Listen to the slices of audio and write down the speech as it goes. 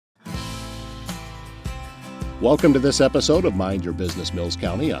Welcome to this episode of Mind Your Business Mills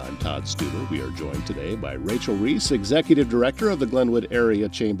County. I'm Todd Studer. We are joined today by Rachel Reis, Executive Director of the Glenwood Area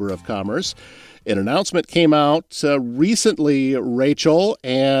Chamber of Commerce. An announcement came out recently, Rachel,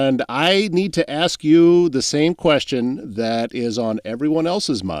 and I need to ask you the same question that is on everyone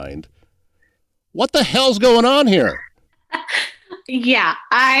else's mind. What the hell's going on here? Yeah,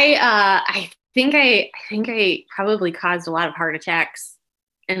 I think I probably caused a lot of heart attacks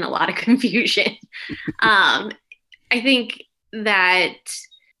and a lot of confusion. I think that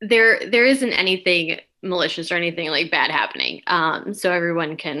there isn't anything malicious or anything like bad happening. So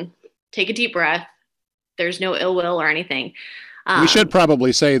everyone can take a deep breath. There's no ill will or anything. We should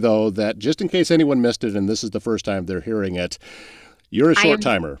probably say, though, that just in case anyone missed it and this is the first time they're hearing it, you're a short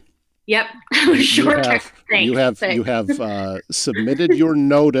timer. Yep, I'm a short timer. You have submitted your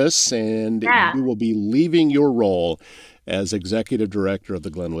notice, and you will be leaving your role as Executive Director of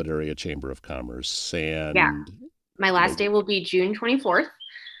the Glenwood Area Chamber of Commerce. And my last day will be June 24th,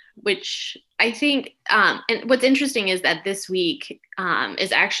 which I think, and what's interesting is that this week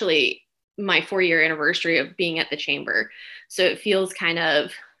is actually my 4-year anniversary of being at the chamber. So it feels kind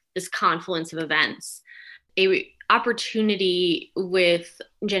of this confluence of events. A opportunity with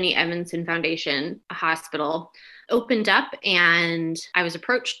Jenny Evanson Foundation Hospital opened up, and I was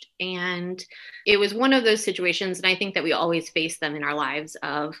approached, and it was one of those situations, and I think that we always face them in our lives,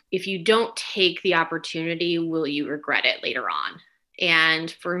 of if you don't take the opportunity, will you regret it later on? And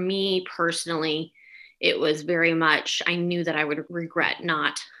for me personally, it was very much, I knew that I would regret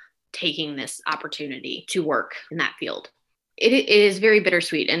not taking this opportunity to work in that field. It is very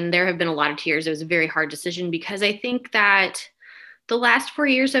bittersweet, and there have been a lot of tears. It was a very hard decision because I think that the last 4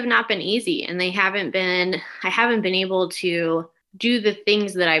 years have not been easy, and I haven't been able to do the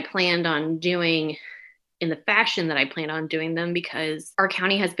things that I planned on doing in the fashion that I planned on doing them, because our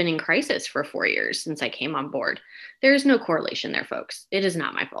county has been in crisis for 4 years since I came on board. There is no correlation there, folks. It is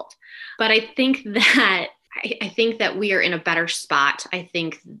not my fault. But I think that we are in a better spot. I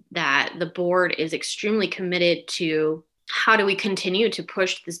think that the board is extremely committed to how do we continue to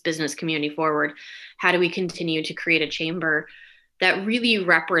push this business community forward? How do we continue to create a chamber that really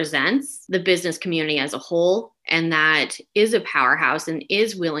represents the business community as a whole, and that is a powerhouse and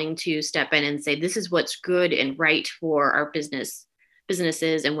is willing to step in and say, this is what's good and right for our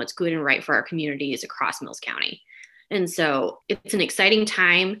businesses and what's good and right for our communities across Mills County. And so it's an exciting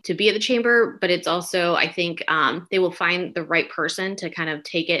time to be at the chamber, but it's also, I think they will find the right person to kind of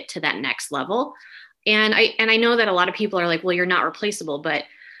take it to that next level. And I know that a lot of people are like, well, you're not replaceable, but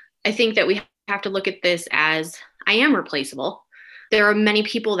I think that we have to look at this as I am replaceable. There are many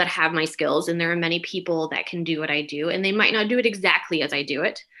people that have my skills, and there are many people that can do what I do, and they might not do it exactly as I do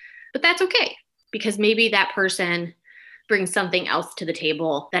it, but that's okay, because maybe that person brings something else to the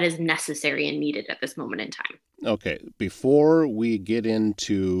table that is necessary and needed at this moment in time. Okay, before we get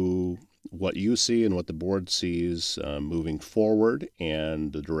into what you see and what the board sees moving forward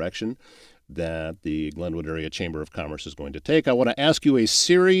and the direction that the Glenwood Area Chamber of Commerce is going to take, I want to ask you a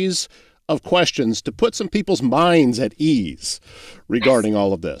series of questions to put some people's minds at ease regarding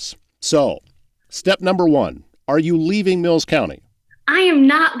all of this. So, step number 1, are you leaving Mills County? I am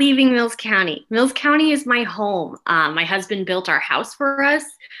not leaving Mills County. Mills County is my home. My husband built our house for us.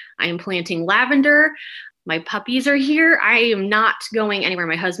 I am planting lavender. My puppies are here. I am not going anywhere.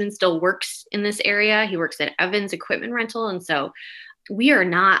 My husband still works in this area. He works at Evans Equipment Rental. And so we are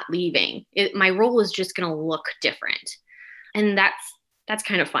not leaving. My role is just going to look different. And that's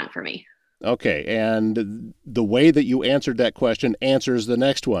kind of fun for me. Okay. And the way that you answered that question answers the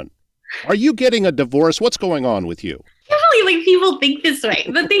next one. Are you getting a divorce? What's going on with you? I can't believe like people think this way,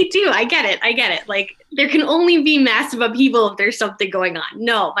 but they do. I get it. Like, there can only be massive upheaval if there's something going on.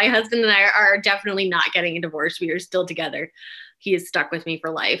 No, my husband and I are definitely not getting a divorce. We are still together. He is stuck with me for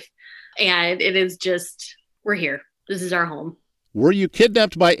life. And it is just, we're here. This is our home. Were you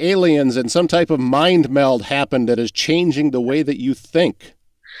kidnapped by aliens and some type of mind meld happened that is changing the way that you think?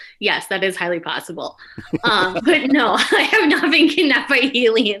 Yes, that is highly possible. But no, I have not been kidnapped by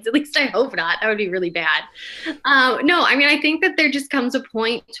aliens. At least I hope not. That would be really bad. No, I mean, I think that there just comes a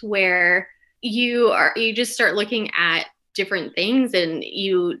point where you just start looking at different things and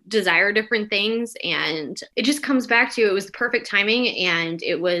you desire different things. And it just comes back to, it was the perfect timing, and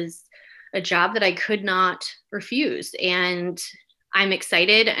it was a job that I could not refuse. And I'm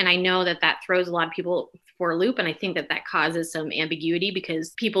excited. And I know that that throws a lot of people for a loop. And I think that that causes some ambiguity,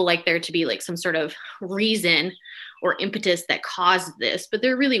 because people like there to be like some sort of reason or impetus that caused this, but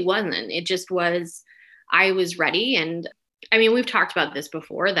there really wasn't. It just was, I was ready. And I mean, we've talked about this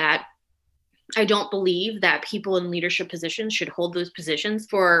before, that I don't believe that people in leadership positions should hold those positions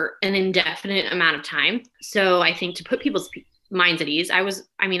for an indefinite amount of time. So I think to put people's minds at ease, I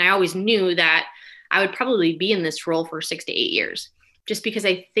always knew that I would probably be in this role for 6 to 8 years, just because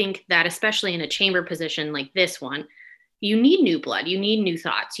I think that, especially in a chamber position like this one, you need new blood, you need new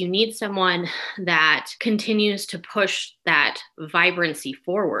thoughts, you need someone that continues to push that vibrancy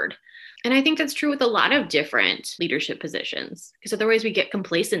forward. And I think that's true with a lot of different leadership positions, because otherwise we get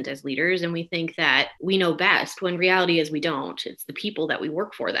complacent as leaders and we think that we know best, when reality is we don't. It's the people that we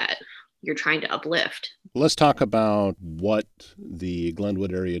work for that you're trying to uplift. Let's talk about what the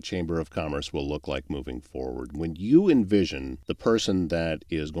Glenwood Area Chamber of Commerce will look like moving forward. When you envision the person that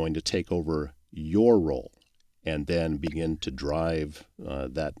is going to take over your role and then begin to drive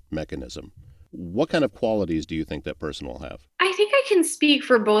that mechanism, what kind of qualities do you think that person will have? I think I can speak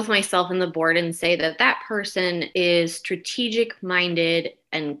for both myself and the board and say that that person is strategic minded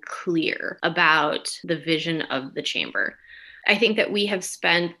and clear about the vision of the chamber. I think that we have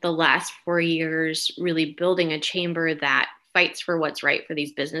spent the last 4 years really building a chamber that fights for what's right for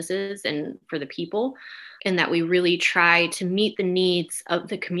these businesses and for the people, and that we really try to meet the needs of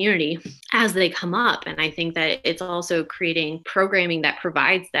the community as they come up. And I think that it's also creating programming that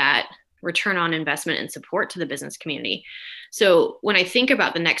provides that return on investment and support to the business community. So when I think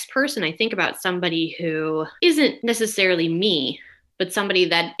about the next person, I think about somebody who isn't necessarily me, but somebody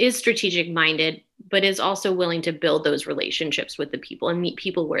that is strategic minded, but is also willing to build those relationships with the people and meet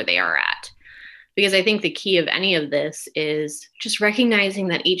people where they are at. Because I think the key of any of this is just recognizing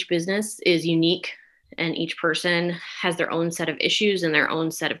that each business is unique and each person has their own set of issues and their own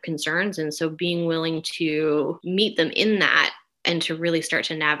set of concerns. And so being willing to meet them in that and to really start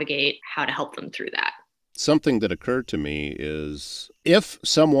to navigate how to help them through that. Something that occurred to me is if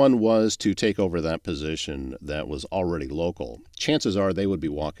someone was to take over that position that was already local, chances are they would be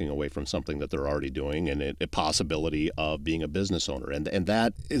walking away from something that they're already doing and a possibility of being a business owner. And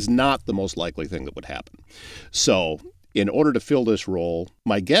that is not the most likely thing that would happen. So in order to fill this role,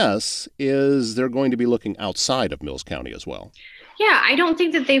 my guess is they're going to be looking outside of Mills County as well. Yeah, I don't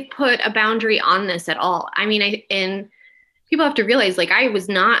think that they've put a boundary on this at all. I mean, and people have to realize, like,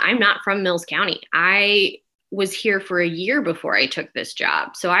 I'm not from Mills County. I was here for a year before I took this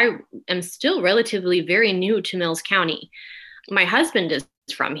job. So I am still relatively very new to Mills County. My husband is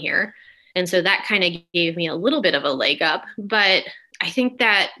from here. And so that kind of gave me a little bit of a leg up. But I think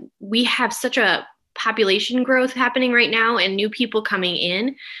that we have such a population growth happening right now and new people coming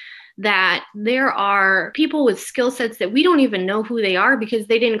in, that there are people with skill sets that we don't even know who they are because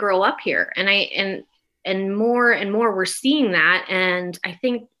they didn't grow up here. And more and more we're seeing that. And I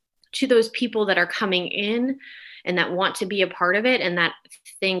think to those people that are coming in and that want to be a part of it and that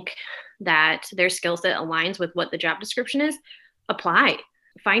think that their skill set aligns with what the job description is, apply,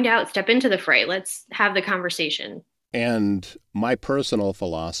 find out, step into the fray. Let's have the conversation. And my personal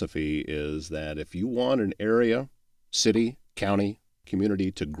philosophy is that if you want an area, city, county,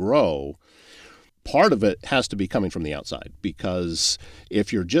 community to grow, part of it has to be coming from the outside, because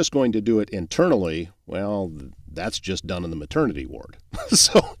if you're just going to do it internally, well, that's just done in the maternity ward.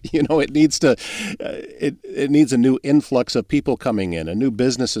 So, it needs to, it needs a new influx of people coming in, a new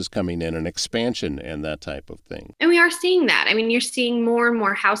businesses coming in, an expansion and that type of thing. And we are seeing that. I mean, you're seeing more and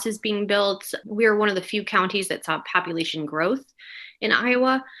more houses being built. We're one of the few counties that saw population growth in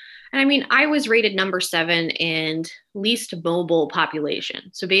Iowa. And I mean, I was rated number 7 in least mobile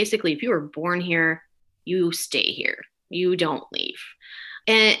population. So basically, if you were born here, you stay here. You don't leave.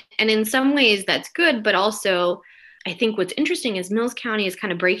 And in some ways that's good, but also I think what's interesting is Mills County is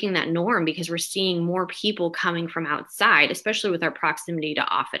kind of breaking that norm, because we're seeing more people coming from outside, especially with our proximity to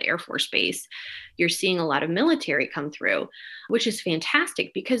Offutt Air Force Base. You're seeing a lot of military come through, which is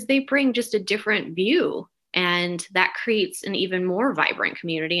fantastic because they bring just a different view. And that creates an even more vibrant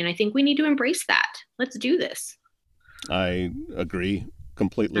community. And I think we need to embrace that. Let's do this. I agree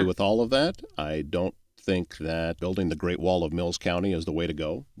completely with all of that. I don't think that building the Great Wall of Mills County is the way to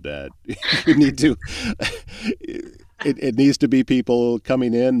go, that you need to, it needs to be people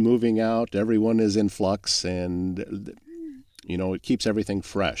coming in, moving out. Everyone is in flux, and, it keeps everything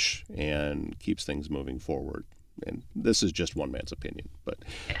fresh and keeps things moving forward. And this is just one man's opinion, but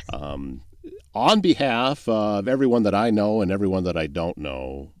on behalf of everyone that I know and everyone that I don't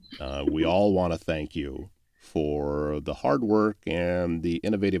know, we all want to thank you for the hard work and the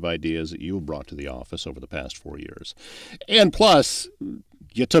innovative ideas that you've brought to the office over the past 4 years. And plus,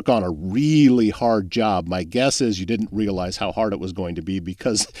 you took on a really hard job. My guess is you didn't realize how hard it was going to be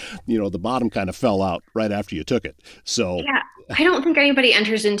because, the bottom kind of fell out right after you took it. So yeah, I don't think anybody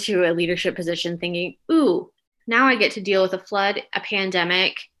enters into a leadership position thinking, ooh, now I get to deal with a flood, a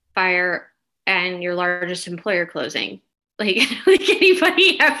pandemic, fire, and your largest employer closing. Like, like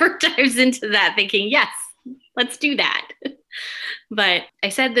anybody ever dives into that thinking, yes, let's do that. But I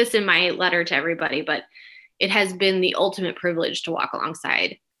said this in my letter to everybody, but it has been the ultimate privilege to walk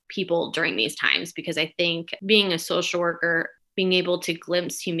alongside people during these times, because I think being a social worker, being able to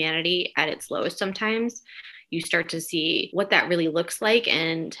glimpse humanity at its lowest sometimes, you start to see what that really looks like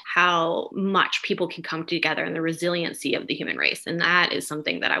and how much people can come together and the resiliency of the human race. And that is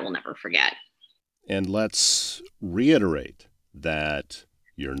something that I will never forget. And let's reiterate that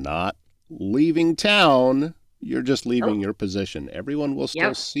you're not leaving town. You're just leaving Oh, your position. Everyone will still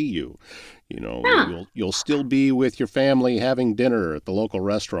yep. see you. You know, Yeah, you'll still be with your family having dinner at the local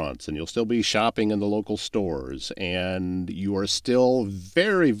restaurants, and you'll still be shopping in the local stores, and you are still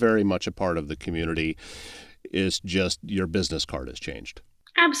very, very much a part of the community. It's just your business card has changed.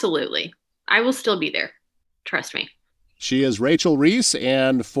 absolutely. I will still be there. Trust me. She is Rachel Reis,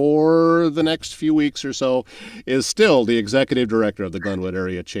 and for the next few weeks or so, is still the executive director of the Glenwood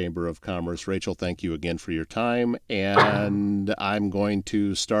Area Chamber of Commerce. Rachel, thank you again for your time. And I'm going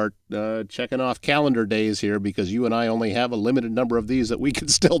to start checking off calendar days here, because you and I only have a limited number of these that we can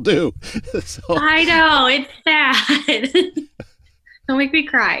still do. So I know, it's sad. Don't make me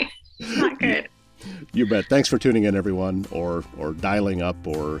cry. It's not good. you bet. Thanks for tuning in, everyone, or dialing up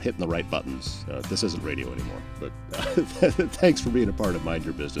or hitting the right buttons. This isn't radio anymore, but thanks for being a part of Mind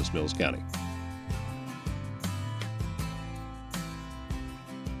Your Business, Mills County.